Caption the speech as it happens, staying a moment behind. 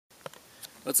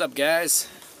What's up, guys?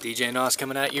 DJ Nos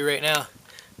coming at you right now.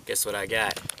 Guess what I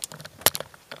got?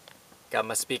 Got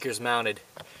my speakers mounted.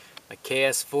 My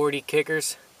KS40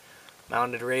 kickers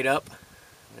mounted right up.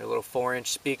 They're little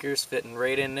 4-inch speakers fitting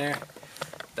right in there.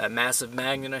 That massive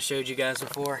magnet I showed you guys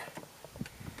before.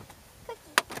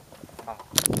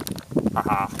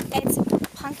 Haha. It's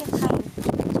pumpkin pie.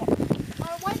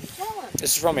 Why did you tell him?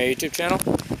 This is from my YouTube channel.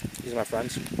 These are my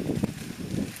friends.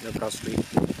 They're across the street.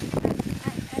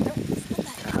 I don't put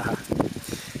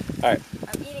that. Alright.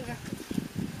 I'm eating a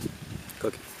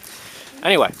Cookie.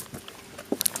 Anyway,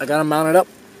 I got them mounted up,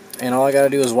 and all I gotta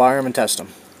do is wire them and test them.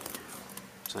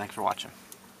 So thanks for watching.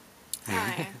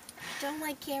 Hi. Don't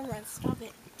like cameras. Stop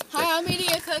it. Hi, I'm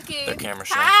eating a cookie. The camera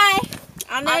shot. Hi.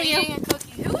 I know I'm you. eating a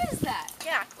cookie. Who is that?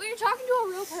 Yeah. Were you talking to a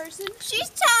real person? She's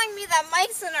telling me that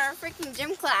Mike's in our freaking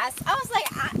gym class. I was like,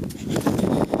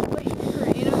 Wait,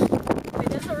 Karina? Wait,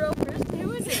 that's a real person?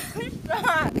 Who is it?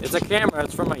 stop. It's a camera.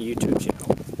 It's from my YouTube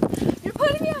channel. You're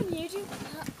putting me on YouTube?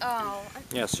 Oh.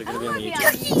 Yes, you're I gonna don't be on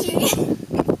wanna YouTube. be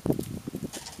on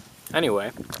YouTube.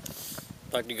 Anyway,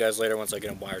 talk to you guys later once I get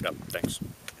them wired up. Thanks.